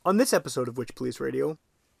On this episode of Witch Police Radio,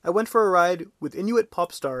 I went for a ride with Inuit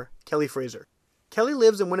pop star Kelly Fraser. Kelly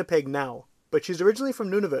lives in Winnipeg now, but she's originally from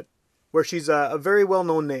Nunavut, where she's a very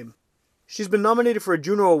well-known name. She's been nominated for a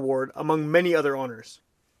Juno Award, among many other honors.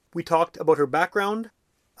 We talked about her background,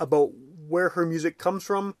 about where her music comes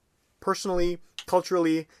from, personally,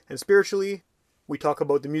 culturally, and spiritually. We talk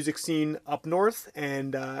about the music scene up north,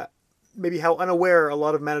 and maybe how unaware a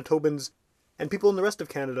lot of Manitobans and people in the rest of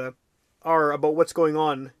Canada are about what's going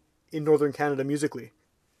on in northern Canada musically.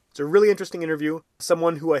 It's a really interesting interview,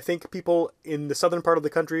 someone who I think people in the southern part of the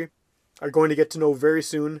country are going to get to know very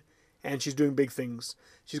soon, and she's doing big things.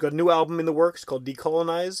 She's got a new album in the works called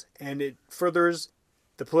Decolonize, and it furthers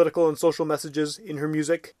the political and social messages in her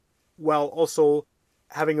music, while also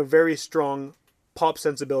having a very strong pop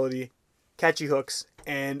sensibility, catchy hooks,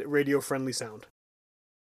 and radio-friendly sound.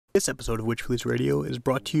 This episode of Witch Police Radio is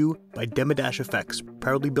brought to you by Demadash Effects,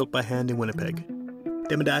 proudly built by hand in Winnipeg.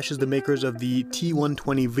 Demadash is the makers of the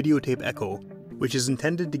T120 Videotape Echo, which is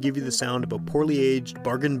intended to give you the sound of a poorly aged,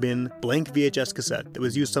 bargain bin, blank VHS cassette that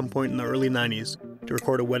was used some point in the early 90s to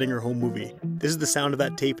record a wedding or home movie. This is the sound of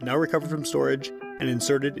that tape now recovered from storage and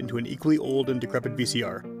inserted into an equally old and decrepit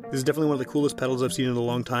VCR. This is definitely one of the coolest pedals I've seen in a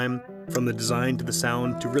long time, from the design to the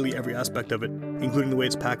sound to really every aspect of it, including the way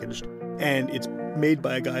it's packaged. And it's made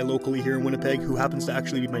by a guy locally here in Winnipeg who happens to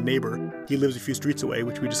actually be my neighbor. He lives a few streets away,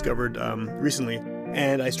 which we discovered recently,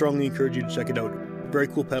 and I strongly encourage you to check it out. Very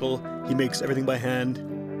cool pedal. He makes everything by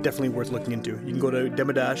hand. Definitely worth looking into. You can go to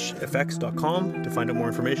demadashfx.com to find out more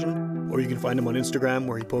information, or you can find him on Instagram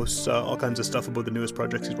where he posts all kinds of stuff about the newest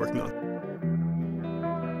projects he's working on.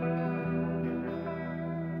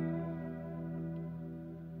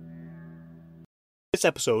 This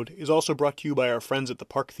episode is also brought to you by our friends at the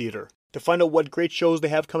Park Theatre. To find out what great shows they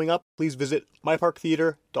have coming up, please visit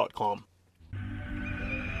myparktheatre.com.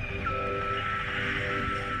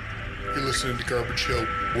 You're listening to Garbage Hill,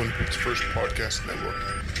 Winnipeg's first podcast network.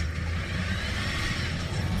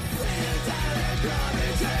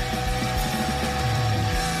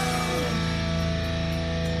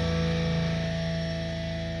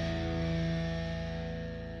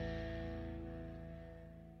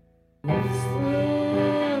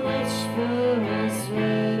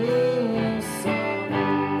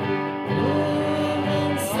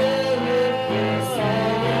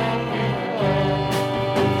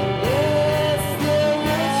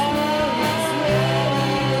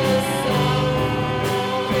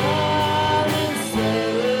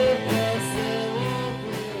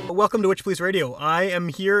 Welcome to Witch Police Radio. I am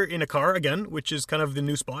here in a car again, which is kind of the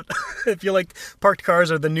new spot. I feel like parked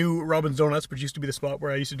cars are the new Robin's Donuts, which used to be the spot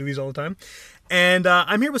where I used to do these all the time. And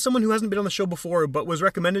I'm here with someone who hasn't been on the show before, but was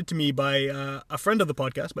recommended to me by a friend of the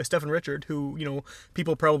podcast, by Stefan Richard, who, you know,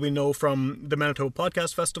 people probably know from the Manitoba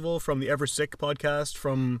Podcast Festival, from the Ever Sick podcast,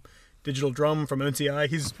 from Digital Drum, from NCI.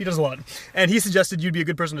 He does a lot. And he suggested you'd be a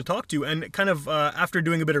good person to talk to. And kind of after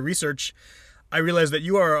doing a bit of research, I realized that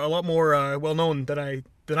you are a lot more well-known than I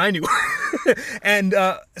knew. And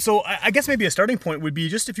so I guess maybe a starting point would be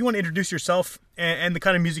just if you want to introduce yourself and the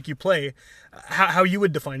kind of music you play, how you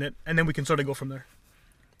would define it, and then we can sort of go from there.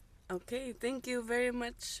 Okay, thank you very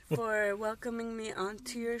much for welcoming me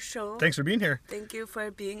onto your show. Thanks for being here. Thank you for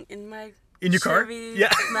being in my In your car? Chevy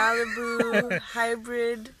Yeah. Malibu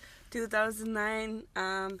Hybrid 2009.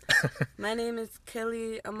 My name is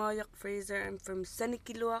Kelly Amoyak Fraser. I'm from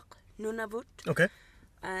Sanikiluaq, Nunavut. Okay.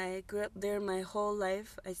 I grew up there my whole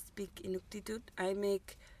life. I speak Inuktitut. I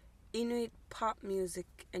make Inuit pop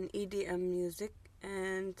music and EDM music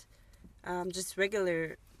and just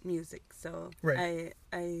regular music. So Right.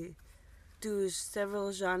 I do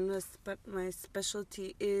several genres, but my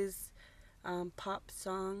specialty is pop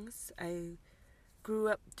songs. I grew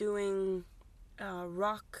up doing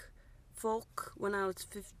rock, folk when I was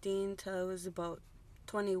 15 till I was about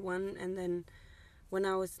 21, and then when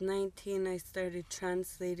I was 19, I started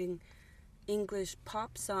translating English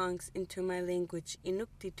pop songs into my language,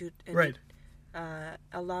 Inuktitut. And Right.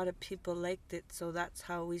 a lot of people liked it, so that's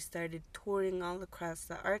how we started touring all across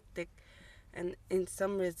the Arctic and in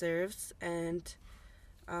some reserves. And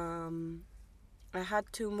I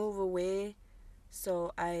had to move away,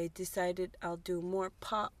 so I decided I'll do more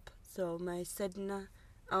pop. So my Sedna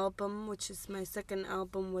album, which is my second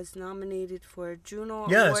album, was nominated for a Juno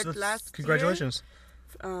Award last congratulations.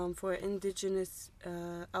 year for Indigenous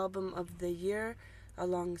Album of the Year,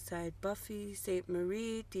 alongside Buffy, Saint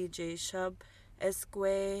Marie, DJ Shub,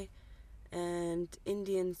 Esque, and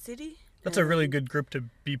Indian City. That's a really good group to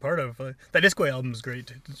be part of. That Isque album is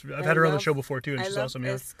great. I've had her on the show before too, and she's awesome.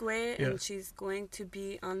 I love Isque, and she's going to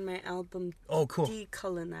be on my album. Oh, cool.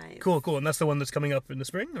 Decolonize. Cool. And that's the one that's coming up in the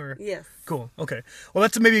spring, or? Yes. Cool. Okay. Well,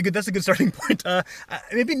 that's a good starting point.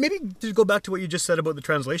 Maybe to go back to what you just said about the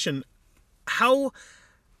translation. How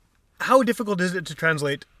difficult is it to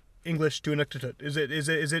translate English to Inuktitut? Is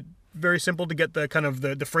it very simple to get the kind of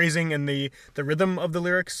the phrasing and the rhythm of the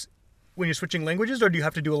lyrics when you're switching languages, or do you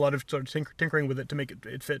have to do a lot of sort of tinkering with it to make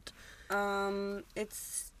it fit?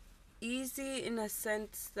 It's easy in a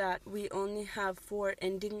sense that we only have 4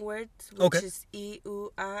 ending words, which is I,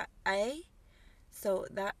 U, A, I. So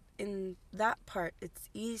that in that part it's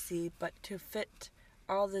easy, but to fit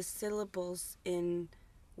all the syllables in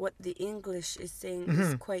what the English is saying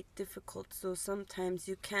is quite difficult. So sometimes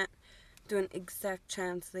you can't do an exact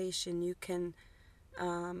translation. You can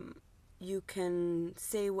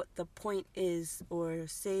say what the point is or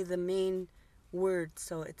say the main word.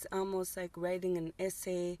 So it's almost like writing an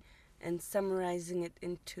essay and summarizing it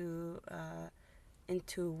into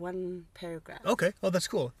one paragraph. Okay. Oh, that's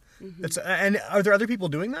cool. And are there other people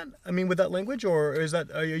doing that? I mean, with that language, or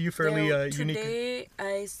are you fairly unique? Today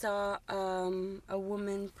I saw a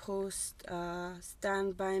woman post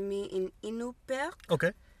 "Stand by Me" in Inupiaq.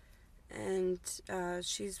 Okay. And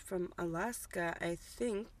she's from Alaska, I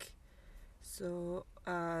think. So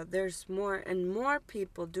there's more and more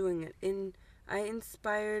people doing it. I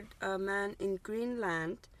inspired a man in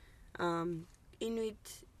Greenland.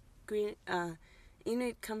 Inuit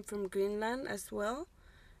come from Greenland as well.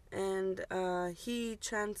 And he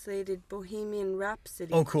translated Bohemian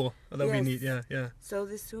Rhapsody. Oh, cool. Oh, that would be neat, yeah. So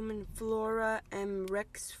this woman, Flora M.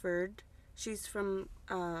 Rexford, she's from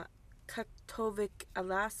Kaktovik,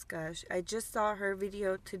 Alaska. I just saw her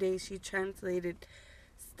video today. She translated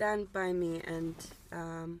Stand By Me, and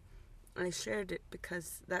I shared it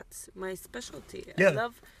because that's my specialty. Yeah. I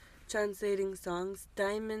love translating songs.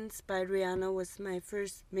 Diamonds by Rihanna was my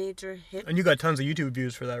first major hit. And you got tons of YouTube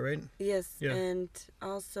views for that, right? Yes, yeah. And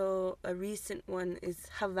also a recent one is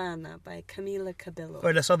Havana by Camila Cabello.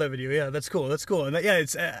 Right, I saw that video. Yeah, that's cool. And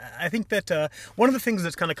it's. I think that one of the things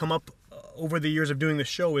that's kind of come up over the years of doing this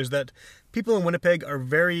show is that people in Winnipeg are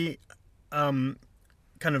very kind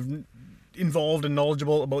of involved and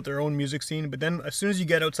knowledgeable about their own music scene, but then as soon as you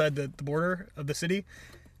get outside the border of the city,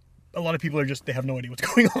 a lot of people they have no idea what's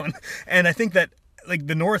going on. And I think that, like,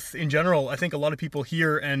 the North in general, I think a lot of people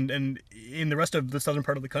here and in the rest of the southern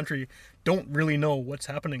part of the country don't really know what's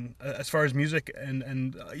happening as far as music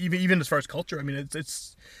and even as far as culture. I mean,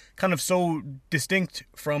 it's kind of so distinct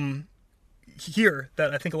from here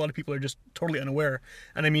that I think a lot of people are just totally unaware.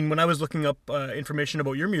 And I mean, when I was looking up information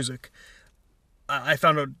about your music, I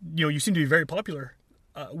found out, you seem to be very popular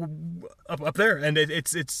up there, and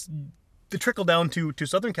it's the trickle down to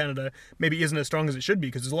southern Canada maybe isn't as strong as it should be,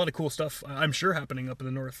 because there's a lot of cool stuff I'm sure happening up in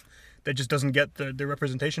the north that just doesn't get the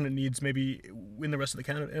representation it needs maybe in the rest of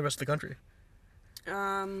the country.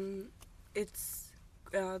 It's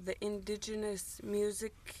the indigenous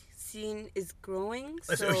music scene is growing.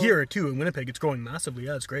 So here too in Winnipeg, it's growing massively.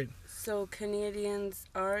 Yeah, it's great. So Canadians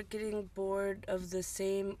are getting bored of the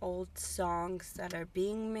same old songs that are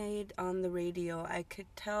being made on the radio. I could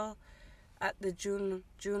tell at the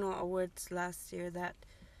Juno Awards last year that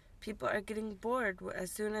people are getting bored.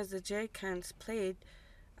 As soon as the Jerry Cans played,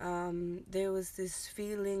 there was this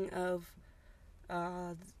feeling of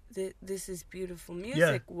this is beautiful music.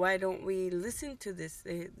 Yeah. Why don't we listen to this?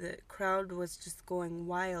 The crowd was just going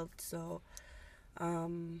wild. So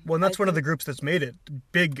well, and that's one of the groups that's made it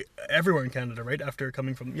big everywhere in Canada, right? After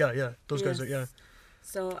coming from those guys are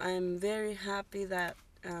So I'm very happy that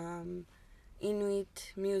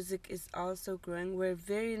Inuit music is also growing. We're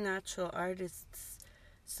very natural artists,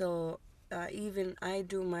 so even I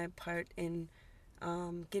do my part in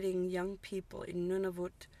getting young people in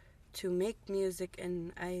Nunavut to make music,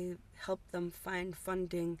 and I help them find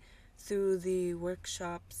funding through the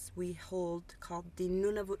workshops we hold called the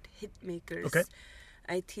Nunavut Hitmakers. Okay.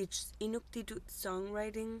 I teach Inuktitut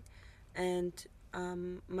songwriting, and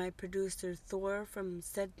my producer Thor from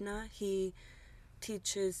Sedna, he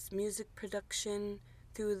teaches music production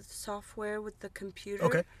through the software with the computer.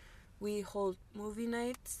 Okay. We hold movie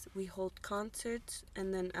nights, we hold concerts,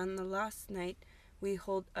 and then on the last night we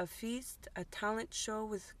hold a feast, a talent show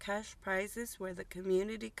with cash prizes where the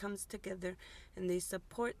community comes together and they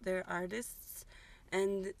support their artists.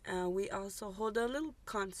 And we also hold a little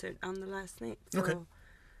concert on the last night. Okay.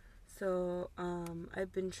 So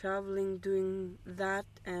I've been traveling doing that,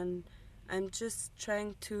 and I'm just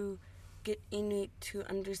trying to get Inuit to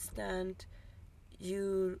understand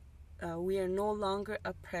we are no longer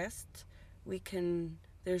oppressed. We can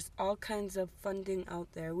There's all kinds of funding out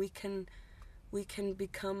there. We can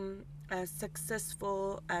become as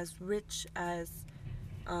successful, as rich as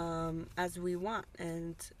we want.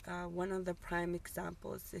 And one of the prime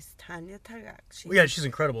examples is Tanya Tagak. She's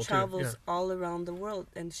incredible travels all around the world,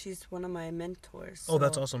 and she's one of my mentors. Oh,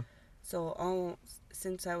 that's awesome. So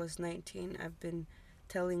since I was 19, I've been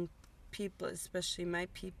telling people, especially my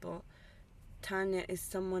people, Tanya is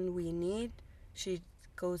someone we need. She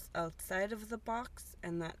goes outside of the box,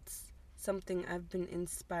 and that's something I've been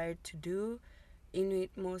inspired to do.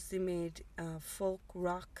 Inuit mostly made folk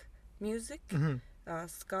rock music,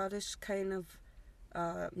 Scottish kind of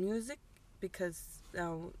music, because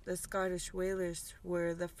the Scottish Whalers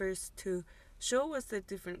were the first to show us a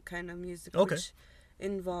different kind of music, which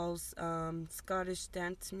involves Scottish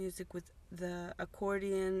dance music with the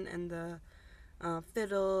accordion and the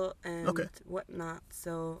fiddle and whatnot.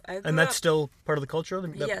 So and that's still part of the culture?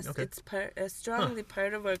 Yes, it's strongly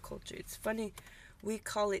part of our culture. It's funny, we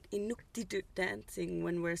call it Inuktitut dancing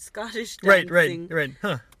when we're Scottish dancing. Right.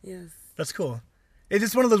 Huh. Yes. That's cool. It's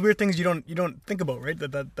just one of those weird things you don't think about, right?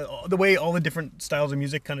 The way all the different styles of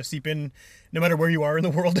music kind of seep in, no matter where you are in the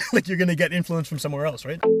world, like you're gonna get influence from somewhere else,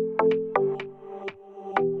 right?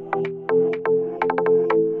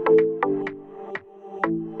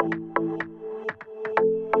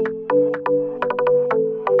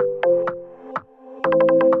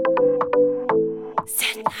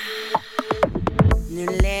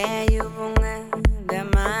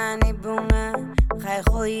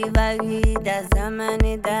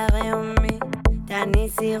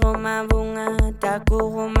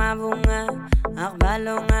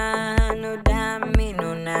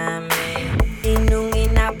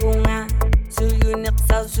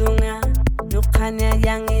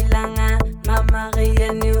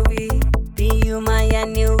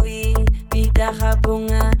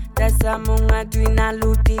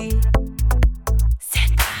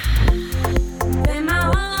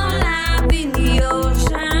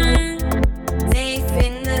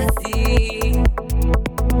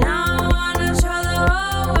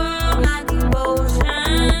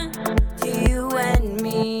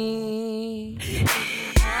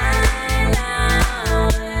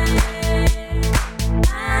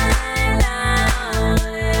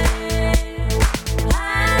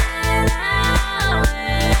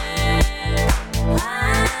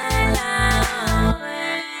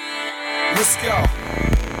 Let's go.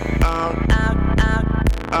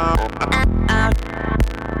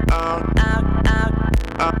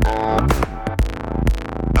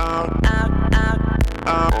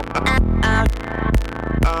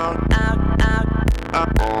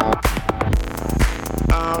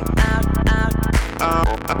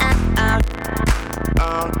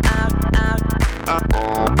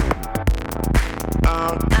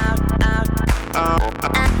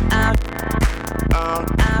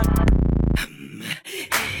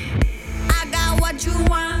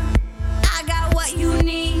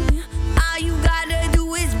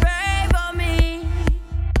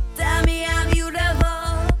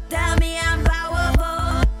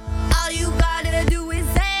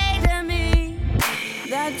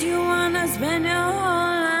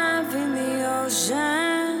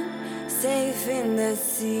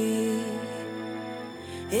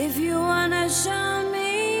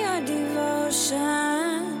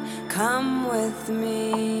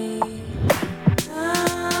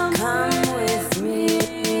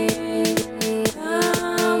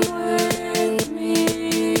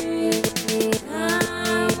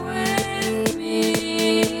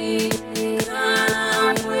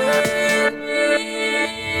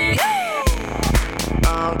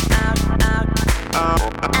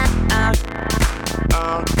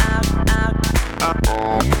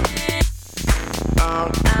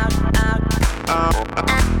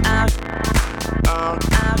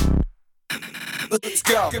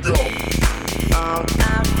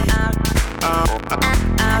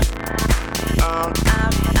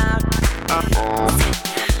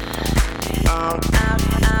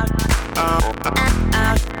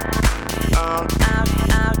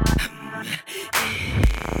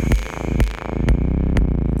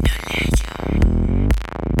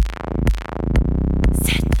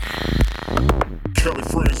 Kelly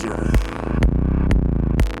Fraser.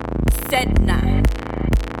 Sedna.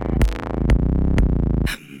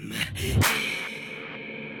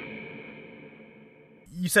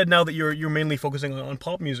 You said now that you're mainly focusing on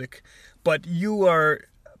pop music, but you're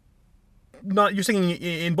singing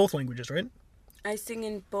in both languages, right? I sing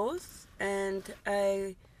in both, and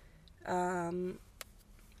I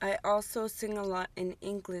also sing a lot in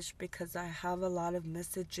English because I have a lot of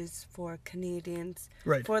messages for Canadians,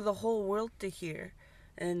 right, for the whole world to hear.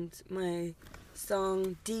 and my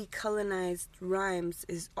song Decolonized Rhymes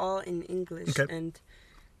is all in English. Okay. And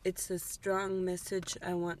it's a strong message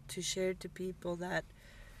I want to share to people that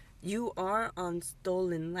you are on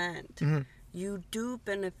stolen land. Mhm. You do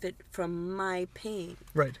benefit from my pain.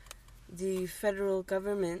 Right. The federal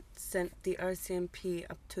government sent the RCMP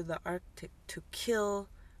up to the Arctic to kill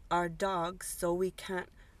our dogs, so we can't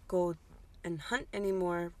go and hunt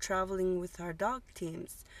anymore traveling with our dog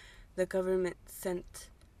teams. The government sent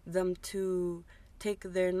them to take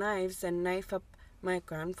their knives and knife up my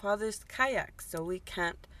grandfather's kayak, so we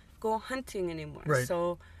can't go hunting anymore. Right.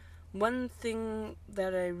 So one thing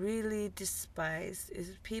that I really despise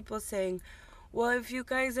is people saying, well, if you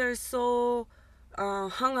guys are so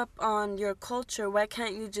hung up on your culture, why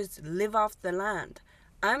can't you just live off the land?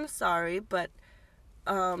 I'm sorry, but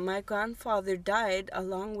my grandfather died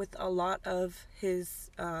along with a lot of his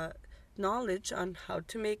knowledge on how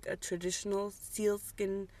to make a traditional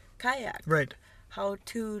sealskin kayak. Right. How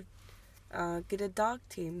to get a dog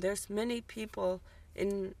team. There's many people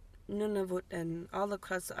in Nunavut and all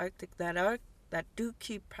across the Arctic that do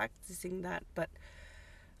keep practicing that, but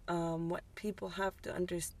what people have to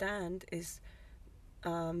understand is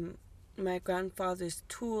my grandfather's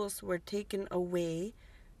tools were taken away.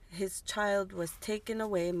 His child was taken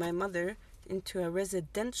away, my mother, into a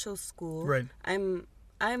residential school. Right. I'm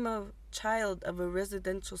a child of a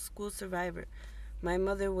residential school survivor. My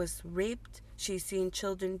mother was raped. She's seen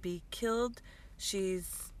children be killed.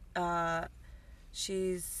 She's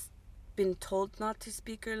been told not to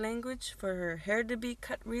speak her language, for her hair to be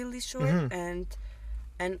cut really short, Mhm.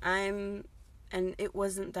 and it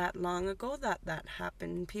wasn't that long ago that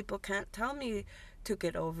happened. People can't tell me to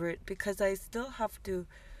get over it, because I still have to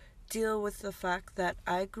deal with the fact that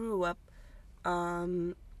I grew up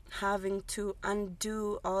having to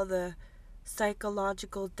undo all the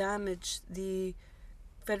psychological damage the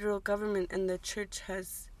federal government and the church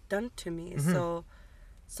has done to me. Mhm.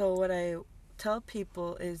 So what I tell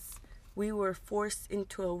people is, we were forced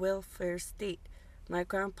into a welfare state. My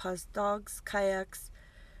grandpa's dogs, kayaks,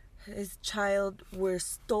 his child were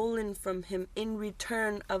stolen from him in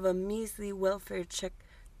return of a measly welfare check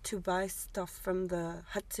to buy stuff from the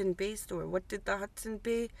Hudson Bay store. What did the Hudson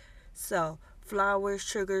Bay sell? Flour,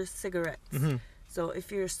 sugar, cigarettes. Mhm. So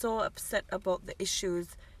if you're so upset about the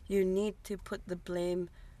issues, you need to put the blame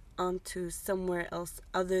onto somewhere else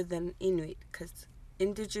other than Inuit, because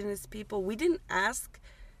indigenous people, we didn't ask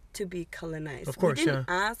to be colonized. Of course, we didn't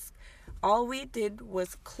yeah. ask. All we did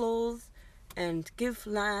was clothe and give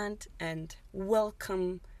land and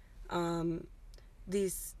welcome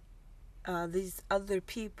these other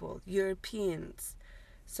people, Europeans.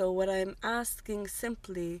 So what I'm asking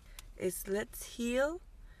simply is, let's heal,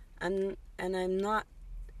 and I'm not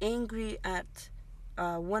angry at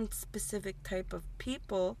one specific type of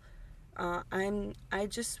people. I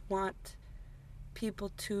just want people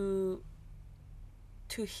to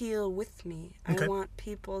heal with me. Okay. I want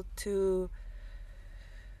people to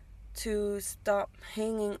stop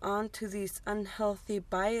hanging on to these unhealthy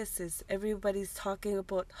biases. Everybody's talking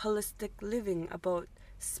about holistic living, about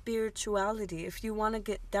spirituality. If you want to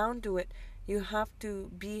get down to it, you have to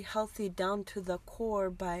be healthy down to the core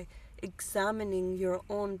by examining your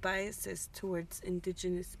own biases towards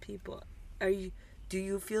indigenous people. Do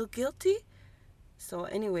you feel guilty? So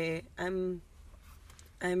anyway, I'm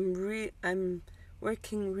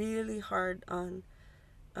working really hard on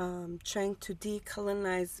trying to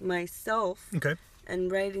decolonize myself Okay.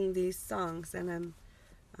 and writing these songs, and I'm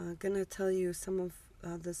gonna tell you some of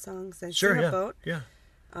the songs I Sure. sing Yeah. about. Yeah.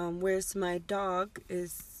 Where's My Dog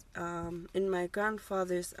is in my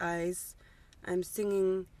grandfather's eyes. I'm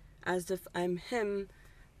singing as if I'm him,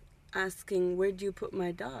 asking, where do you put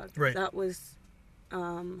my dog? Right. That was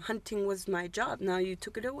hunting was my job. Now you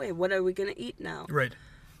took it away. What are we gonna eat now? Right.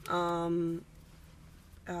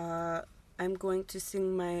 I'm going to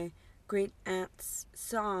sing my great aunt's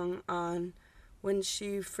song on when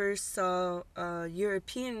she first saw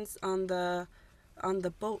Europeans on the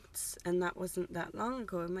boats, and that wasn't that long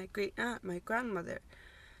ago. My great aunt, my grandmother.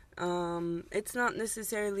 It's not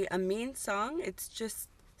necessarily a mean song. It's just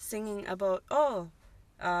singing about,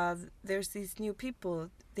 there's these new people.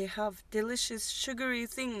 They have delicious sugary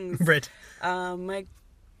things. Right. My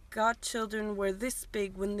godchildren were this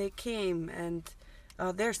big when they came, and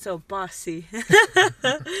they're so bossy.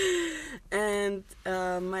 And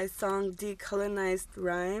my song Decolonized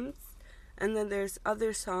Rhymes. And then there's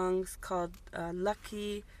other songs called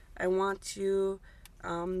Lucky, I Want You.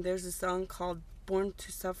 There's a song called Born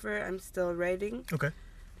to Suffer, I'm still writing. Okay.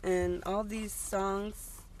 And all these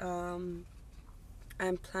songs, I'm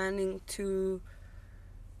planning to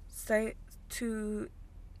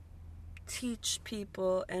teach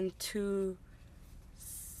people and to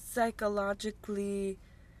psychologically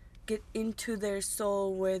get into their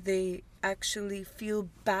soul where they actually feel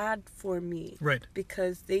bad for me. Right.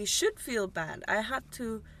 Because they should feel bad. I had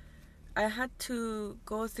to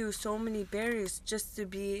go through so many barriers just to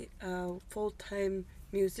be a full-time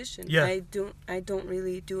musician. Yeah. I don't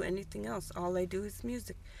really do anything else. All I do is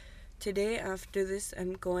music. Today, after this,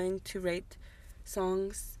 I'm going to write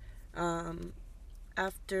songs.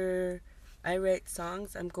 After I write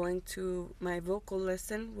songs, I'm going to my vocal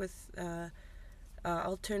lesson with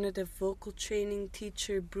alternative vocal training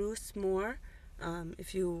teacher Bruce Moore.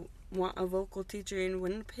 If you want a vocal teacher in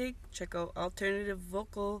Winnipeg, check out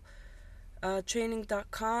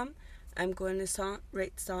alternativevocaltraining.com. I'm going to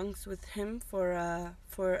write songs with him for a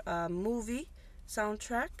movie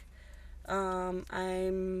soundtrack.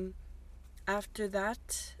 After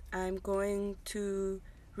that, I'm going to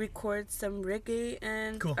record some reggae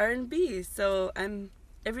and Cool. R&B. So I'm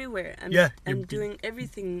everywhere. I'm doing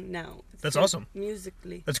everything now. That's awesome.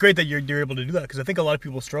 Musically. That's great that you're able to do that, because I think a lot of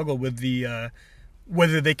people struggle with the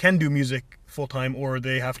whether they can do music full time or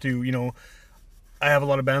they have to. I have a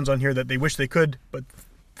lot of bands on here that they wish they could, but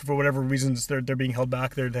for whatever reasons they're being held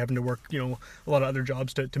back. They're having to work a lot of other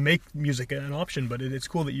jobs to make music an option. But it's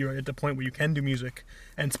cool that you're at the point where you can do music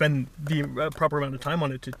and spend the proper amount of time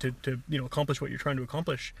on it to accomplish what you're trying to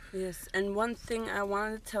accomplish. Yes, and one thing I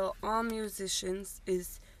want to tell all musicians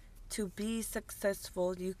is to be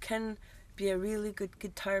successful. You can be a really good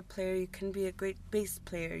guitar player, you can be a great bass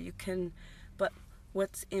player, but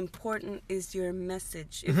what's important is your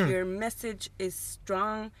message. If your message is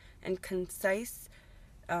strong and concise,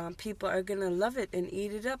 people are gonna love it and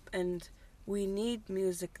eat it up. And we need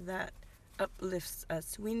music that uplifts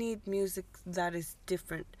us. We need music that is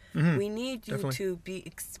different. We need you to be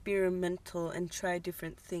experimental and try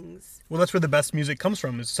different things. Well, that's where the best music comes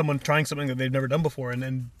from, is someone trying something that they've never done before, and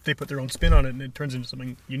then they put their own spin on it, and it turns into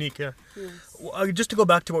something unique. Yeah. Yes. Well, just to go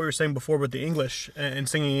back to what we were saying before with the English and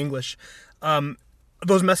singing English,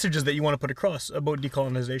 those messages that you want to put across about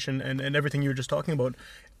decolonization and everything you were just talking about,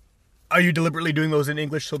 are you deliberately doing those in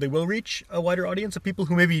English so they will reach a wider audience of people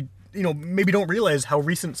who maybe don't realize how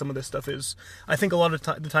recent some of this stuff is? I think a lot of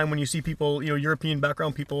the time when you see people, European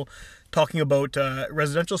background people talking about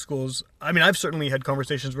residential schools, I mean, I've certainly had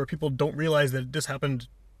conversations where people don't realize that this happened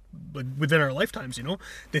within our lifetimes.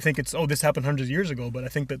 They think this happened hundreds of years ago, but I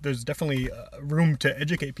think that there's definitely room to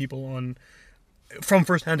educate people from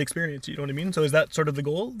first-hand experience, you know what I mean? So is that sort of the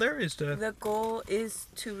goal there? The goal is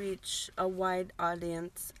to reach a wide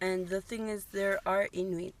audience, and the thing is, there are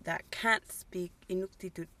Inuit that can't speak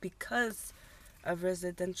Inuktitut because of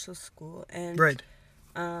residential school, and right.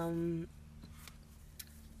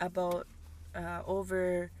 About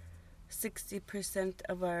over 60%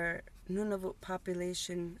 of our Nunavut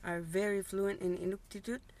population are very fluent in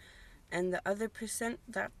Inuktitut, and the other percent,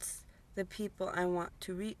 that's the people I want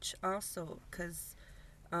to reach also, because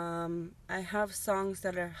I have songs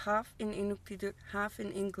that are half in Inuktitut, half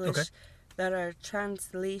in English, that are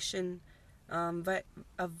translation of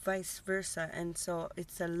vice versa, and so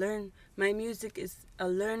my music is a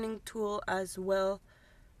learning tool as well,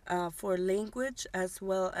 for language as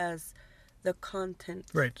well as the content.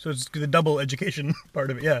 Right, so it's the double education part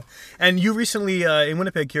of it, yeah. And you recently, in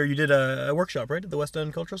Winnipeg here, you did a workshop, right, at the West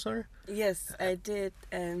End Cultural Center? Yes, I did,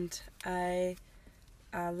 and I,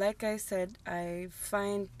 like I said, I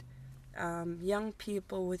find young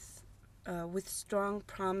people with strong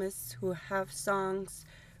promise, who have songs,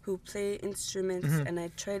 who play instruments, and I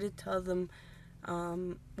try to tell them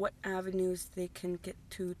what avenues they can get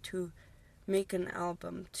to make an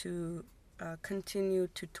album, to continue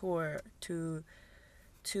to tour, to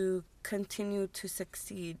continue to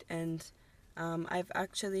succeed. And I've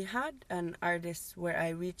actually had an artist where I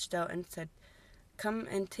reached out and said, come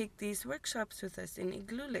and take these workshops with us in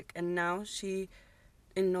Igloolik. And now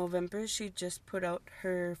in November, she just put out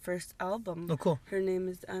her first album. Oh, cool. Her name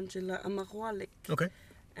is Angela Amahwalik. Okay.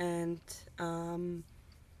 And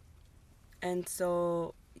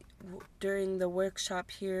so during the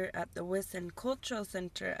workshop here at the West End Cultural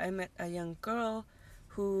Center, I met a young girl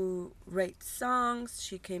who writes songs.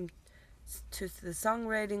 She came to the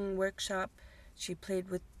songwriting workshop. She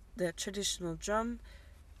played with the traditional drum.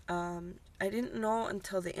 I didn't know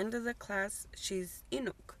until the end of the class she's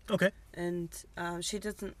Inuk. Okay. And she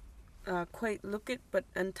doesn't quite look it, but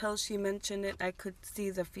until she mentioned it, I could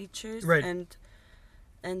see the features. Right.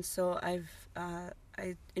 And so I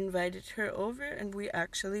invited her over, and we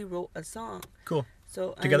actually wrote a song. Cool.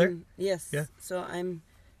 So together? Yes. Yeah. So I'm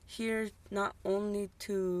here not only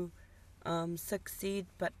to succeed,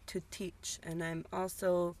 but to teach. And I'm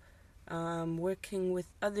also working with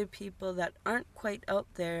other people that aren't quite out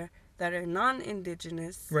there, that are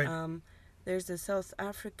non-indigenous. Right. There's a South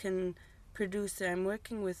African producer I'm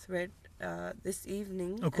working with this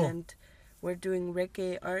evening, Oh, cool. and we're doing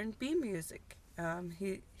reggae R&B music.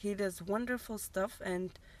 He does wonderful stuff,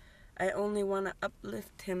 and I only want to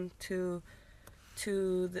uplift him to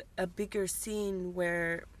a bigger scene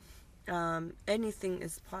where anything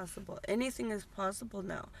is possible. Anything is possible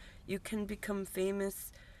now. You can become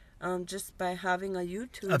famous just by having a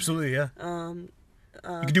YouTube. Absolutely, yeah.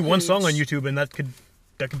 You could do one song on page. YouTube, and that could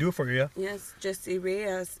do it for you, yeah. Yes, Jessie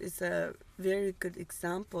Reyes is a very good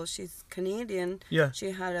example. She's Canadian. Yeah.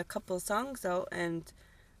 She had a couple songs out, and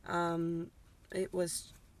it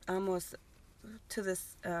was almost to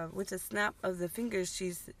this with a snap of the fingers.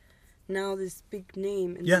 She's now this big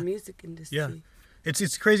name in Yeah. the music industry. Yeah.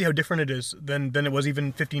 It's crazy how different it is than it was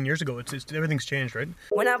even 15 years ago. It's everything's changed, right?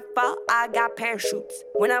 When I fall, I got parachutes.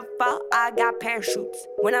 When I fall, I got parachutes.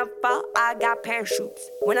 When I fall, I got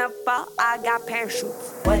parachutes. When I fall, I got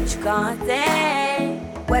parachutes. What you gonna say?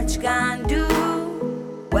 What you gonna do?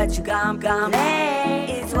 What you gonna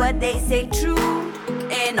say? Is what they say true?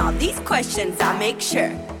 In all these questions, I make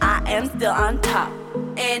sure I am still on top.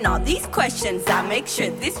 In all these questions, I make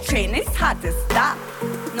sure this train is hard to stop.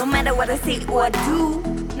 No matter what I say or do,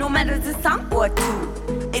 no matter the song or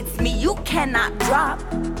two, it's me you cannot drop.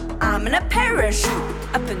 I'm in a parachute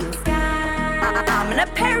up in the sky. I'm in a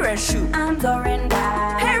parachute. I'm soaring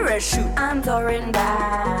by. Parachute. I'm soaring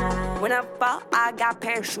by. When I fall, I got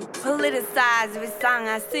parachute. Politicize every song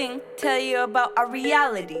I sing. Tell you about our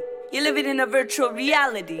reality. You're living in a virtual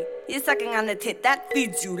reality. You're sucking on the tit that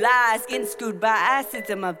feeds you lies. Getting screwed by a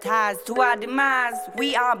system of ties to our demise.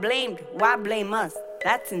 We are blamed. Why blame us?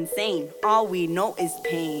 That's insane. All we know is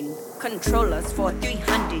pain. Control us for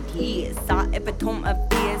 300 years. Our epitome of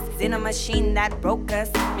fears is in a machine that broke us.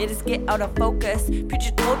 Made us get out of focus.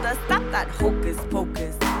 Preacher told us stop that hocus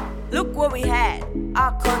pocus. Look what we had.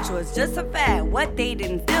 Our culture was just a fad. What they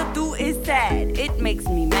didn't still do is sad. It makes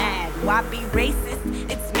me mad. Why be racist?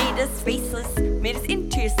 It's made us faceless. Made us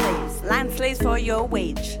into your slaves. Land slaves for your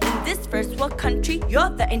wage. In this first world country, you're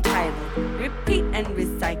the entitled. Repeat and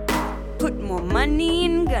recycle. Put more money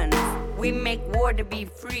in guns. We make war to be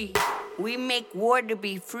free. We make war to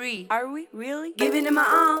be free. Are we really? Giving it my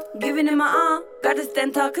all, giving it my all. Gotta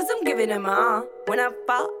stand tall cause I'm giving it my all. When I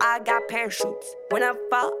fall, I got parachutes. When I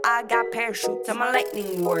fall, I got parachutes. I'm a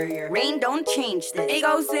lightning warrior. Rain don't change this. It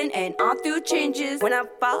goes in and all through changes. When I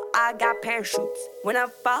fall, I got parachutes. When I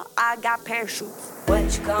fall, I got parachutes.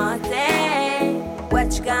 What you gonna say?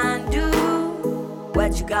 What you gonna do?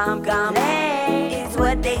 What you gonna say? Is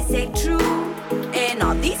what they say true? In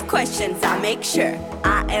all these questions, I make sure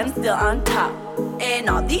I am still on top. In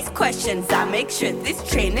all these questions, I make sure this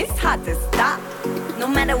train is hard to stop. No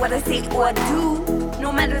matter what I say or do,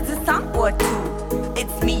 no matter the song or two,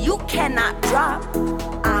 it's me you cannot drop.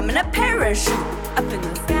 I'm in a parachute up in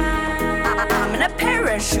the sky. I'm in a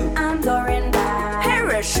parachute. I'm soaring by.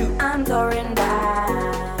 Parachute. I'm soaring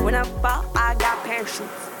by. When I fall, I got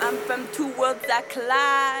parachutes. I'm from two worlds that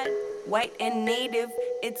collide. White and native,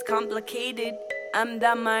 it's complicated. I'm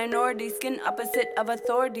the minority, skin opposite of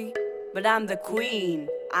authority. But I'm the queen.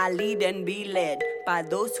 I lead and be led by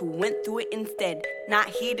those who went through it instead. Not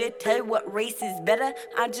here to tell you what race is better.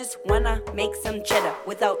 I just wanna make some cheddar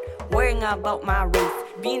without worrying about my race.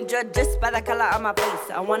 Being judged just by the color of my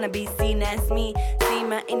face. I wanna be seen as me, see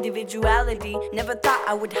my individuality. Never thought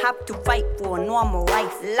I would have to fight for a normal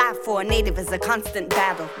life. Life for a native is a constant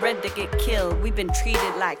battle. Bred to get killed, we've been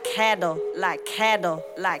treated like cattle, like cattle,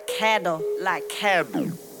 like cattle, like cattle.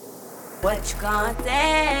 What you gonna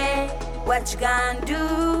say? What you gonna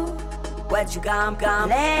do? What you gonna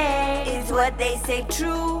say? Is what they say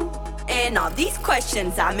true? In all these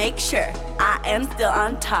questions, I make sure I am still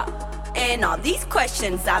on top. In all these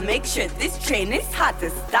questions, I make sure this train is hard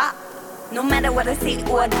to stop. No matter what I say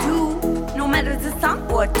or do, no matter the song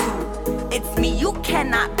or two, it's me you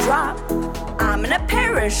cannot drop. I'm in a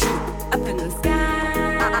parachute up in the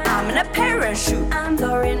sky. I'm in a parachute. I'm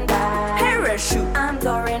soaring by. Parachute. I'm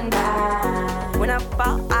soaring by. When I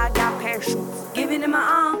fall, I got parachutes. Giving it my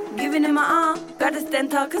all, giving it my all. Gotta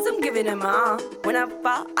stand tall cause I'm giving it my all. When I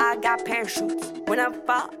fall, I got parachutes. When I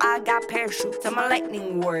fall, I got parachutes. I'm a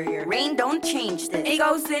lightning warrior. Rain don't change this. It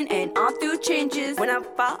goes in and all through changes. When I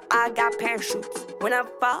fall, I got parachutes. When I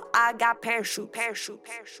fall, I got parachute. Parachute,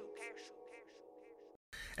 parachute.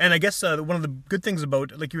 And I guess one of the good things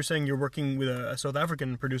about, like you were saying, you're working with a South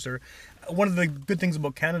African producer. One of the good things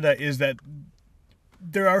about Canada is that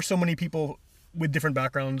there are so many people with different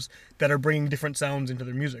backgrounds that are bringing different sounds into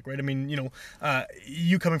their music, right? I mean, you know,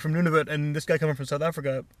 you coming from Nunavut and this guy coming from South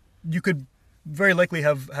Africa, you could very likely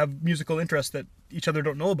have musical interests that each other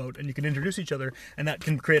don't know about, and you can introduce each other, and that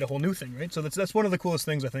can create a whole new thing, right? So that's one of the coolest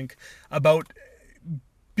things I think about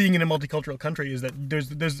being in a multicultural country, is that there's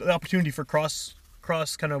the opportunity for cross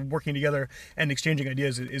kind of working together and exchanging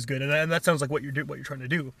ideas is good, and that sounds like what you're trying to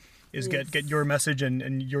do is Yes. get your message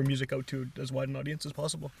and your music out to as wide an audience as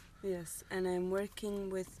possible. Yes, and I'm working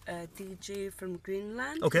with a DJ from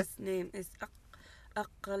Greenland. Okay. His name is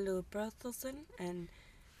Akalu Bertelsen, and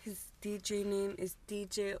his DJ name is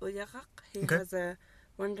DJ Oyakak. He Okay. has a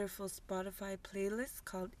wonderful Spotify playlist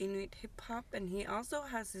called Inuit Hip Hop, and he also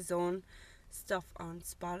has his own stuff on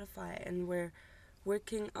Spotify, and we're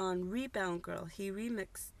working on Rebound Girl. He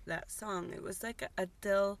remixed that song. It was like a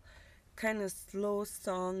Adele kind of slow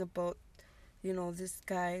song about, this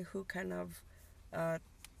guy who kind of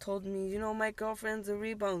told me, my girlfriend's a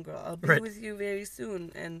rebound girl. I'll be Right. with you very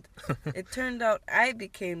soon. And it turned out I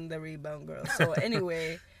became the rebound girl. So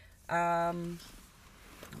anyway, I'm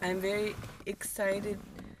very excited.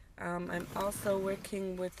 I'm also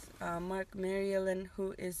working with Mark Marielin,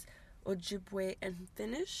 who is Ojibwe and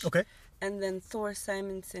Finnish. Okay. And then Thor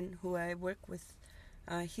Simonson, who I work with.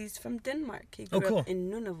 He's from Denmark. He grew cool. up in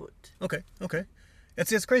Nunavut. Okay.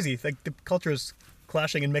 It's crazy. Like the cultures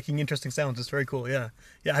clashing and making interesting sounds. It's very cool. Yeah.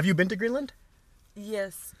 Have you been to Greenland?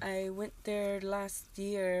 Yes, I went there last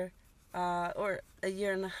year, or a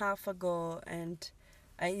year and a half ago, and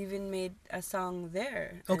I even made a song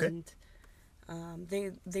there. Okay. And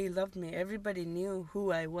they loved me. Everybody knew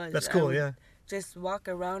who I was. That's I cool. would Yeah. just walk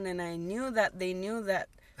around, and I knew that they knew that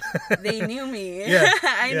they knew me. Yeah,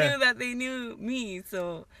 I yeah. knew that they knew me.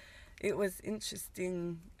 So it was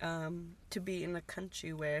interesting to be in a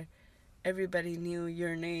country where everybody knew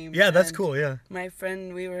your name. Yeah, that's And cool. Yeah. my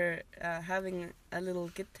friend, we were having a little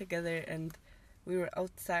get together, and we were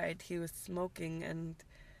outside. He was smoking, and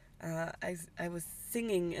I was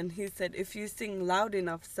singing, and he said, "If you sing loud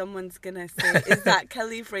enough, someone's gonna say, 'Is that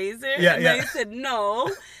Kelly Fraser?'" Yeah, and yeah. I said, "No."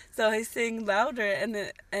 So I sang louder,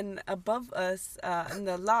 and above us in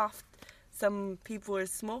the loft, some people were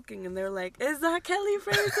smoking, and they're like, "Is that Kelly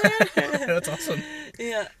Fraser?" That's awesome.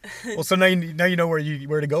 Yeah. Well, so now you know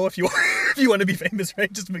where to go if you if you want to be famous,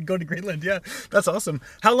 right? Just go to Greenland. Yeah, that's awesome.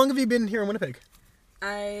 How long have you been here in Winnipeg?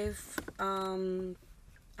 I've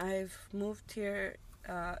moved here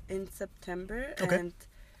in September, Okay. and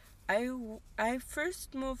I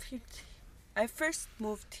first moved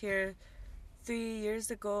here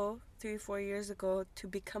 4 years ago to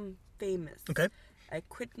become famous. Okay. I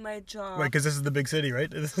quit my job Right, because this is the big city,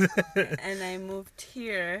 right? and I moved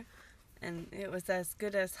here, and it was as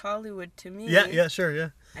good as Hollywood to me. Yeah, sure, yeah.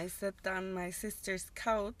 I slept on my sister's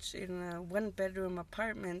couch in a one-bedroom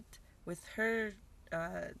apartment with her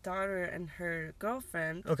daughter and her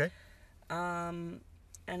girlfriend. Okay.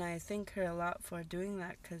 And I thank her a lot for doing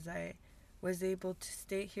that, because I was able to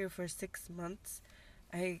stay here for 6 months.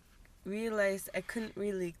 I realized I couldn't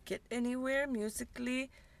really get anywhere musically,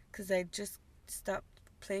 because I just stopped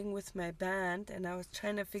playing with my band, and I was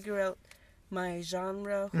trying to figure out my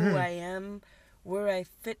genre, who I am, where I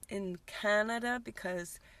fit in Canada,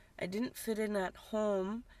 because I didn't fit in at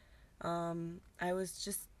home. I was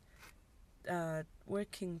just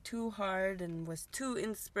working too hard and was too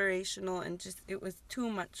inspirational, and just it was too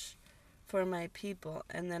much for my people.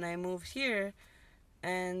 And then I moved here,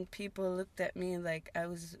 and people looked at me like I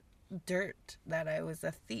was dirt, that I was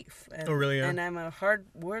a thief. And, Oh, really? Yeah. And I'm a hard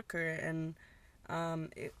worker, and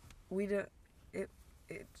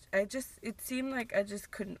it seemed like I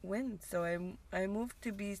just couldn't win. So I moved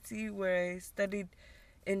to BC, where I studied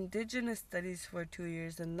Indigenous studies for 2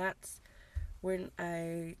 years, and that's when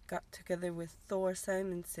I got together with Thor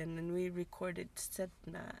Simonson, and we recorded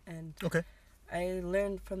Sedna, and Okay. I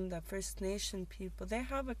learned from the First Nation people. They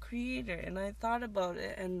have a creator, and I thought about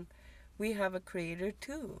it, and we have a creator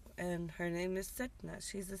too, and her name is Sedna.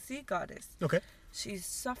 She's a sea goddess. Okay. She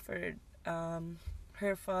suffered.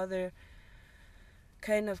 Her father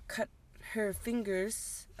kind of cut her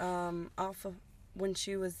fingers off of when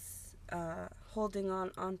she was holding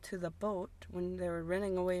onto the boat when they were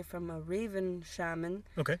running away from a raven shaman,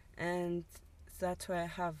 Okay. and that's why I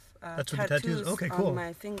have That's what the tattoos- okay, cool. on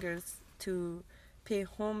my fingers to pay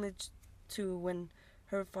homage to when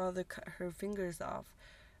her father cut her fingers off.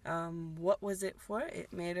 What was it for?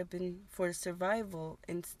 It may have been for survival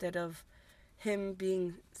instead of him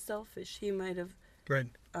being selfish. He might have Right.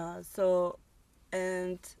 the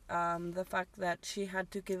fact that she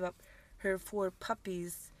had to give up her 4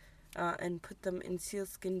 puppies and put them in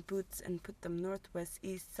sealskin boots and put them northwest,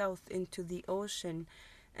 east, south into the ocean.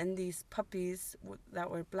 And these puppies that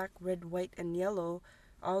were black, red, white, and yellow,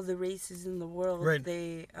 all the races in the world, Right.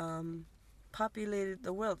 they populated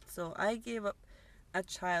the world. So I gave up a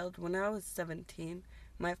child when I was 17.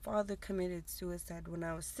 My father committed suicide when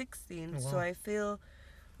I was 16. Oh, wow. So I feel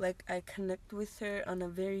like I connect with her on a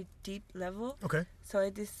very deep level. Okay. So I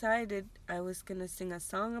decided I was going to sing a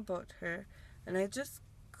song about her. And I just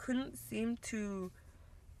couldn't seem to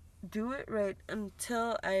do it right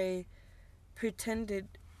until I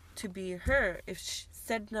pretended to be her. If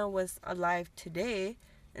Sedna was alive today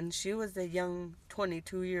and she was a young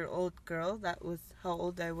 22-year-old girl, that was how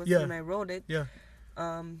old I was when I wrote it. Yeah.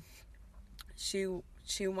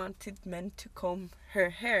 She wanted men to comb her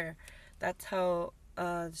hair. That's how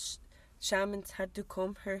shamans had to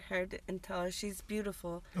comb her hair and tell her she's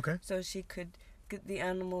beautiful. Okay. So she could get the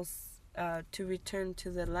animals to return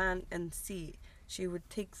to the land and sea. She would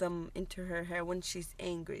take them into her hair when she's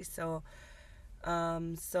angry. So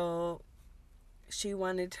she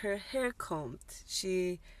wanted her hair combed.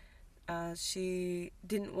 She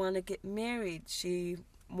didn't want to get married. She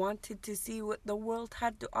wanted to see what the world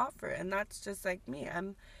had to offer, and that's just like me.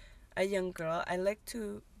 I'm a young girl. I like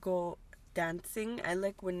to go dancing. I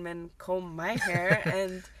like when men comb my hair,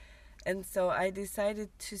 and so I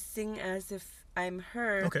decided to sing as if I'm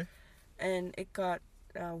her. Okay. And it got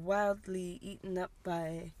wildly eaten up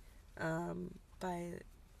by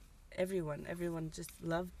everyone. Everyone just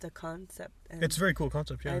loved the concept. And it's a very cool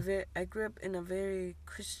concept, yeah. I grew up in a very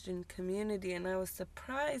Christian community, and I was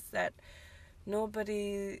surprised that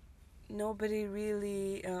nobody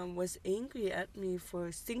really was angry at me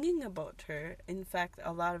for singing about her. In fact,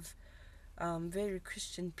 a lot of very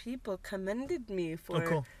Christian people commended me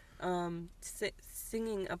for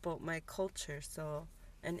singing about my culture,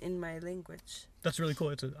 and in my language. That's really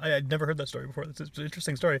cool. I'd never heard that story before. It's an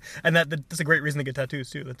interesting story, and that's a great reason to get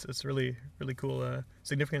tattoos too. It's really, really cool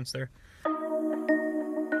significance there.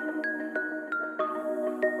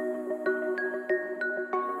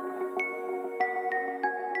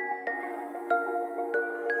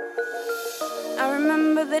 I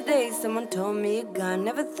remember the day someone told me you're gone.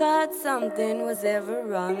 Never thought something was ever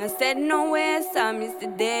wrong. I said nowhere, some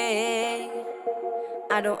yesterday.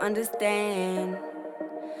 I don't understand.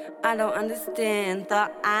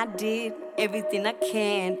 Thought I did everything I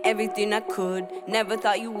can, everything I could. Never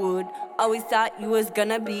thought you would. Always thought you was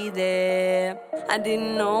gonna be there. I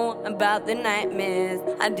didn't know about the nightmares.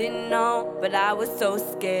 I didn't know, but I was so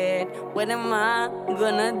scared. What am I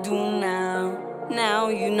gonna do now? Now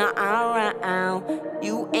you're not around.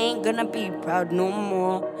 You ain't gonna be proud no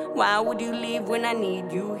more. Why would you leave when I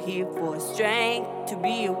need you here for strength to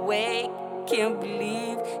be awake? Can't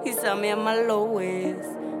believe you saw me at my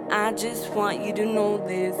lowest. I just want you to know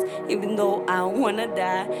this. Even though I wanna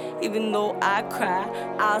die, even though I cry,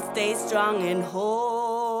 I'll stay strong and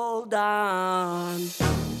hold on.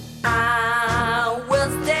 I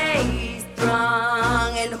will stay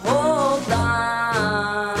strong and hold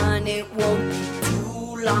on. It won't be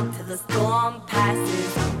too long till the storm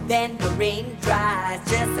passes. Then the rain dries,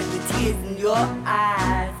 just like the tears in your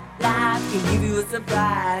eyes. Life can give you a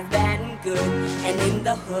surprise, bad and good. And in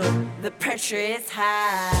the hood, the pressure is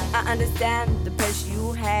high. I understand the pressure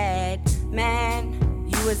you had. Man,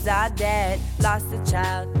 you was our dad, lost a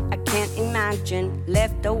child. I can't imagine,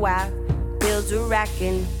 left a wife, bills were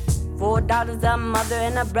racking. 4 daughters, a mother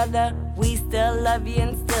and a brother. We still love you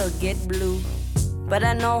and still get blue. But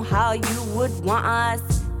I know how you would want us.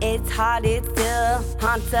 It's hard, it still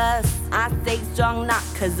haunts us. I stay strong not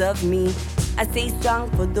 'cause of me. I stay strong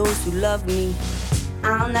for those who love me.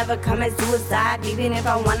 I'll never commit suicide, even if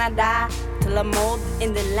I wanna die. Till I'm old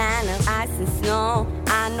in the land of ice and snow.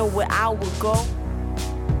 I know where I will go.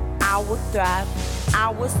 I will thrive, I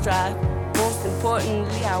will strive. Most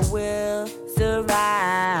importantly, I will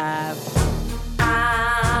survive.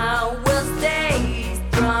 I will stay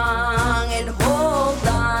strong and hold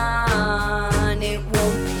on. It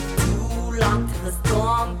won't be too long till the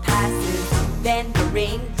storm passes. Then the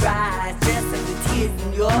rain dries, just like the tears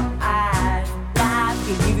in your eyes. Life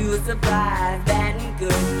can give you a surprise, bad and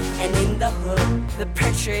good. And in the hood, the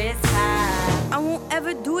pressure is high. I won't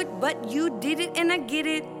ever do it, but you did it and I get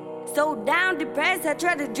it. So down, depressed, I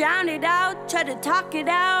try to drown it out, try to talk it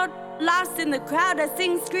out. Lost in the crowd, I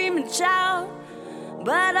sing, scream, and shout.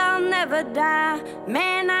 But I'll never die.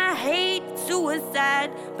 Man, I hate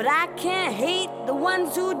suicide, but I can't hate the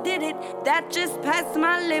ones who did it. That just passed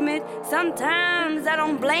my limit. Sometimes I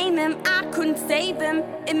don't blame him, I couldn't save him.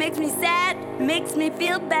 It makes me sad, makes me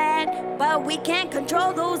feel bad, but we can't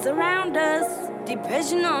control those around us.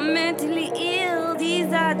 Depression or mentally ill,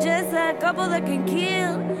 these are just a couple that can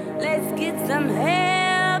kill. Let's get some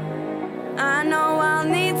help. I know I'll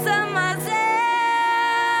need some myself.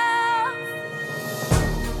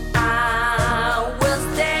 I will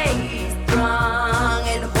stay strong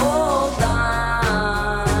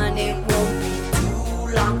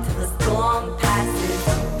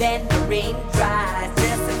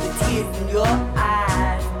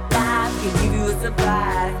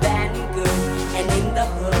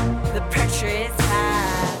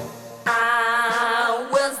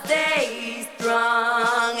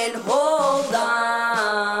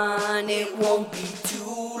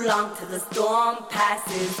the storm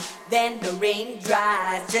passes, then the rain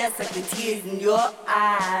dries, just like the tears in your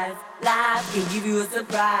eyes. Life can give you a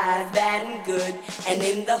surprise, bad and good, and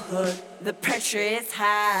in the hood, the pressure is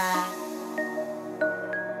high.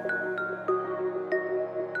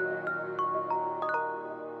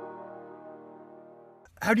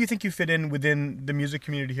 How do you think you fit in within the music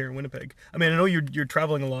community here in Winnipeg? I mean, I know you're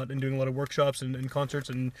traveling a lot and doing a lot of workshops and concerts,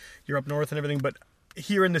 and you're up north and everything, but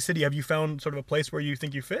here in the city, have you found sort of a place where you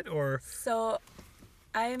think you fit, or? So,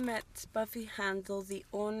 I met Buffy Handel, the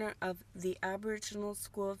owner of the Aboriginal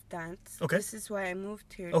School of Dance. Okay. This is why I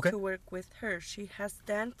moved here to work with her. She has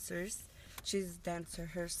dancers. She's a dancer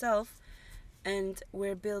herself, and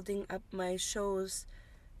we're building up my shows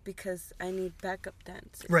because I need backup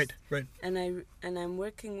dancers. Right. And I'm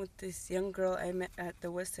working with this young girl I met at the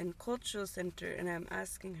West End Cultural Center, and I'm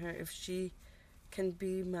asking her if she can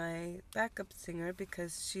be my backup singer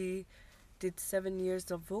because she did 7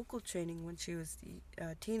 years of vocal training when she was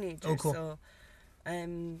a teenager. Oh, cool. So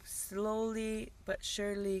I'm slowly but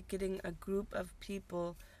surely getting a group of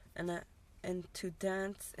people and to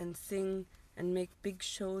dance and sing and make big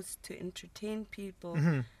shows to entertain people.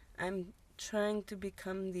 Mm-hmm. I'm trying to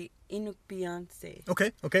become the Inuk Beyonce.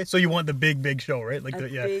 Okay. So you want the big show, right? Like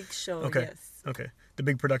big show, okay. Yes. Okay. The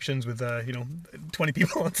big productions with 20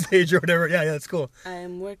 people on stage or whatever. Yeah, that's cool.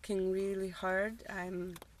 I'm working really hard.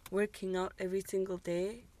 I'm working out every single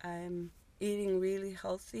day. I'm eating really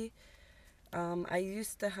healthy. I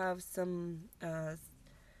used to have some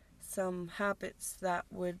habits that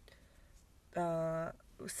would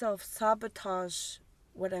self-sabotage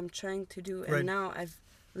what I'm trying to do, and now I've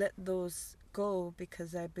let those go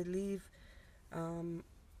because I believe I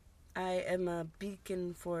am a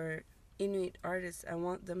beacon for Inuit artists. I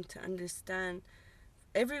want them to understand,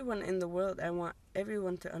 everyone in the world, I want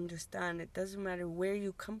everyone to understand. It doesn't matter where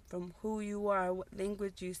you come from, who you are, what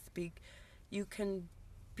language you speak. You can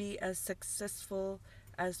be as successful,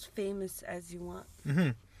 as famous as you want.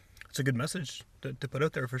 Mm-hmm. It's a good message to put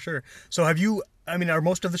out there for sure. So are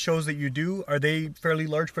most of the shows that you do, are they fairly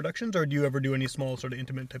large productions, or do you ever do any small sort of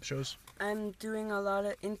intimate type shows? I'm doing a lot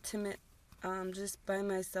of intimate, just by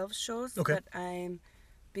myself shows, okay. But I'm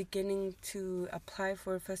beginning to apply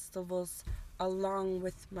for festivals along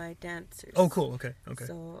with my dancers. Oh, cool. Okay.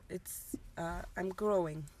 So it's, I'm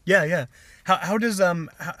growing. Yeah. How does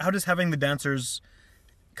having the dancers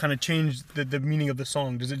kind of change the meaning of the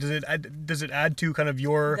song? Does it add to kind of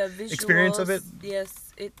your experience of it?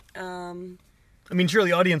 Yes, it. I mean, sure,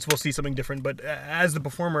 the audience will see something different, but as the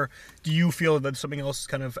performer, do you feel that something else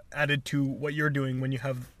kind of added to what you're doing when you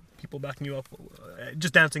have people backing you up,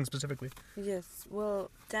 just dancing specifically? Yes, well,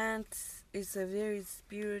 dance is a very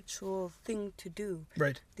spiritual thing to do.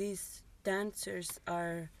 Right. These dancers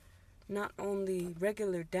are not only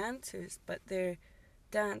regular dancers, but they're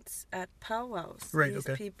dance at powwows. Right.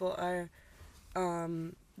 These people are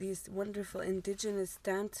these wonderful indigenous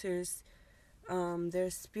dancers.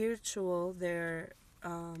 They're spiritual.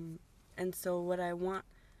 And so what I want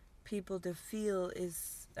people to feel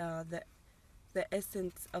is the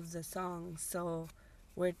essence of the song. So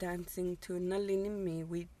we're dancing to Nalinimi.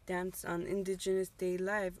 We dance on Indigenous Day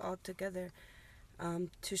Live all together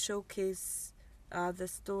to showcase the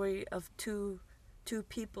story of two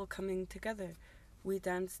people coming together. We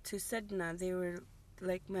danced to Sedna. They were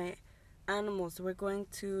like my animals. We're going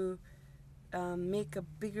to make a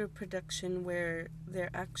bigger production where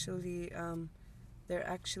they're actually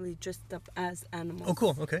dressed up as animals. Oh,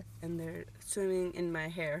 cool. Okay. And they're swimming in my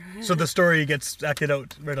hair. So the story gets acted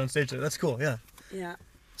out right on stage there. That's cool. Yeah. Yeah.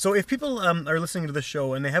 So if people are listening to this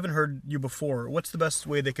show and they haven't heard you before, what's the best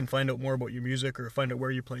way they can find out more about your music or find out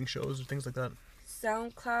where you're playing shows or things like that?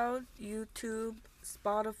 SoundCloud, YouTube,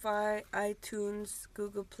 Spotify, iTunes,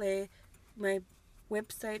 Google Play. My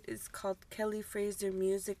website is called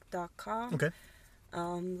kellyfrasermusic.com. Okay.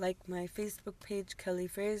 Like my Facebook page, Kelly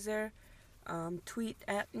Fraser. Tweet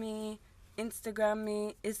at me, Instagram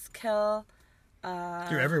me, iskel.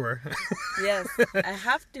 You're everywhere. Yes, I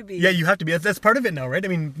have to be. Yeah, you have to be. That's part of it now, right? I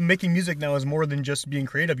mean, making music now is more than just being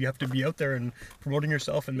creative. You have to be out there and promoting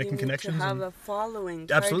yourself and making connections. You have a following.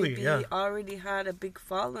 Absolutely, Cardi B already had a big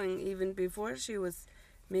following even before she was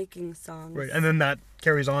making songs. Right, and then that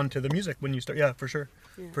carries on to the music when you start. Yeah, for sure.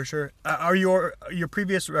 Yeah. For sure. Are your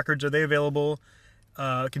previous records, are they available?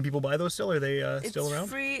 Can people buy those still? Are they still around?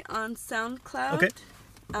 It's free on SoundCloud. Okay.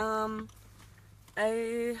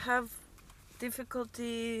 I have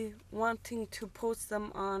difficulty wanting to post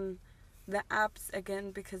them on the apps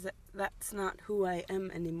again because that's not who I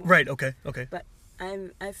am anymore. Right. Okay. But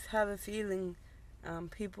I have a feeling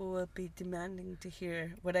people will be demanding to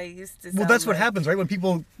hear what I used to Well, sound that's what like. happens, right? When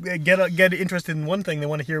people get interested in one thing, they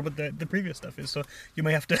want to hear what the previous stuff is. So you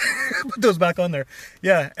may have to put those back on there.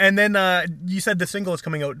 Yeah, and then you said the single is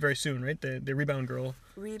coming out very soon, right? The Rebound Girl.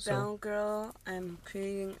 Rebound Girl. I'm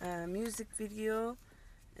creating a music video,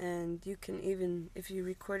 and you can even, if you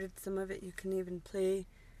recorded some of it, you can even play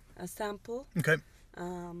a sample. Okay.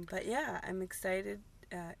 But yeah, I'm excited.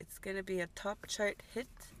 It's gonna be a top chart hit.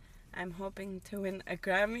 I'm hoping to win a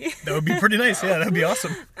Grammy. That would be pretty nice. Yeah, that would be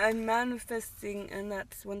awesome. I'm manifesting, and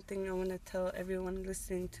that's one thing I want to tell everyone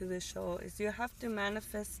listening to the show, is you have to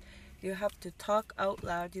manifest, you have to talk out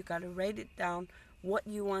loud, you got to write it down, what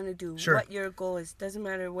you want to do, Sure. what your goal is. Doesn't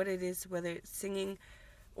matter what it is, whether it's singing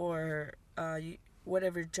or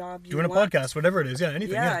whatever job you Doing want. a podcast, whatever it is. Yeah,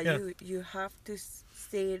 anything. Yeah. You have to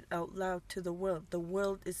say it out loud to the world. The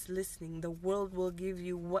world is listening. The world will give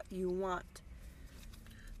you what you want.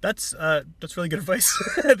 That's really good advice.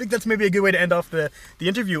 I think that's maybe a good way to end off the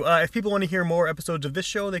interview. If people want to hear more episodes of this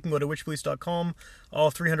show, they can go to witchpolice.com. All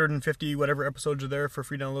 350 whatever episodes are there for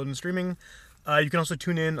free download and streaming. You can also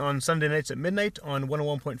tune in on Sunday nights at midnight on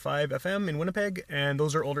 101.5 FM in Winnipeg, and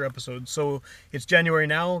those are older episodes. So it's January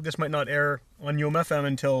now. This might not air on UMFM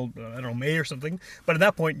until, I don't know, May or something. But at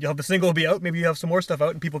that point, you'll have the single will be out. Maybe you have some more stuff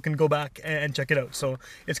out, and people can go back and check it out. So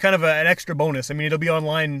it's kind of an extra bonus. I mean, it'll be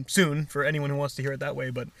online soon for anyone who wants to hear it that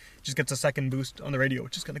way, but it just gets a second boost on the radio,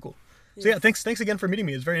 which is kind of cool. So yeah, thanks again for meeting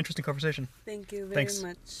me. It's a very interesting conversation. Thank you very Thanks.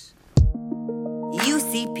 much. You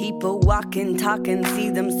see people walking, talking, see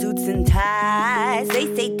them suits and ties.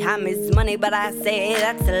 They say time is money, but I say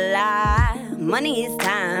that's a lie. Money is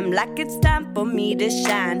time, like it's time for me to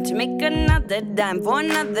shine, to make another dime for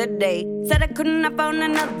another day. Said I couldn't have found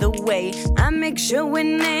another way. I make sure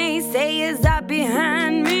when they say is out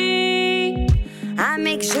behind me, I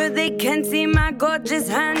make sure they can see my gorgeous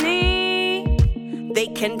honey. They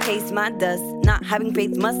can taste my dust, not having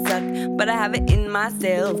faith must suck, but I have it in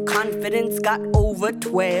myself, confidence got over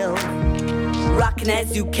 12. Rockin'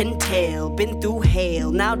 as you can tell, been through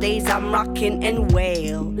hell, nowadays I'm rockin' and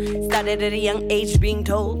well. Started at a young age being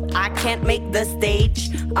told I can't make the stage,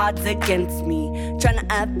 odds against me, tryna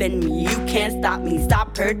upend me, you can't stop me,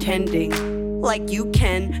 stop pretending like you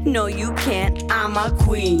can, no you can't. I'm a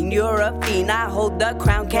queen, you're a fiend, I hold the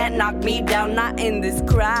crown, can't knock me down, not in this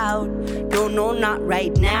crowd. No, not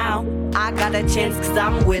right now. I got a chance cause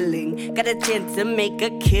I'm willing, got a chance to make a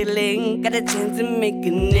killing, got a chance to make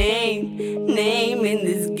a name in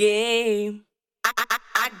this game.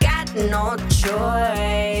 I got no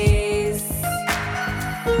choice.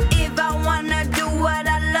 If I wanna do what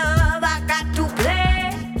I love, I got to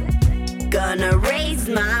play. Gonna raise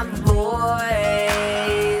my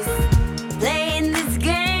voice. Playing this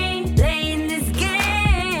game, playing this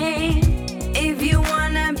game. If you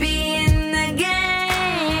wanna be in the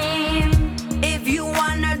game, if you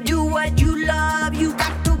wanna do what you love, you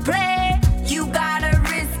got to play. You gotta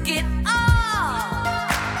risk it all.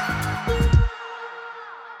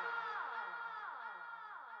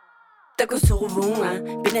 Takusurunga,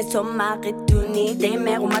 pinasomakituni, de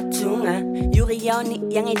merumatunga. Yurioni,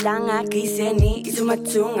 yangilanga, kiseni,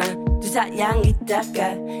 isumatunga. Tusa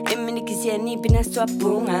yangitaka, emini kiseni,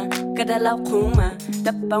 pinaswapunga. Kadalaw kuma,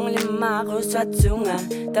 tapang limaro swatunga.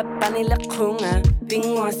 Tapani lakunga,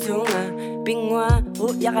 pingwa sunga. Pingwa,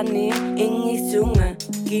 yakani, ingisunga.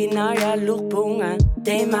 Kinara lupunga,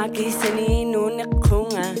 de makiseni,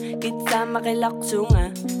 nunikunga. Kitsa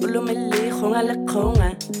makilaksunga, ulumili kunga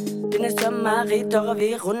lakunga. I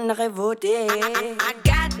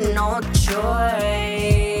got no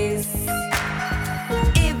choice.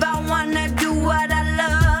 If I wanna do what I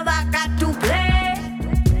love, I got to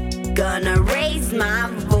play. Gonna raise my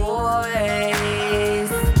voice.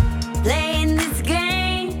 Playing this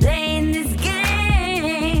game, playing this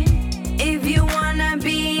game. If you wanna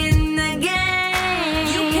be in the game,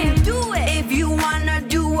 you can do it. If you wanna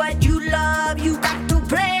do what you love, you got to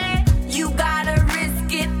play. You gotta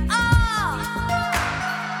risk it all.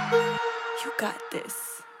 You got this.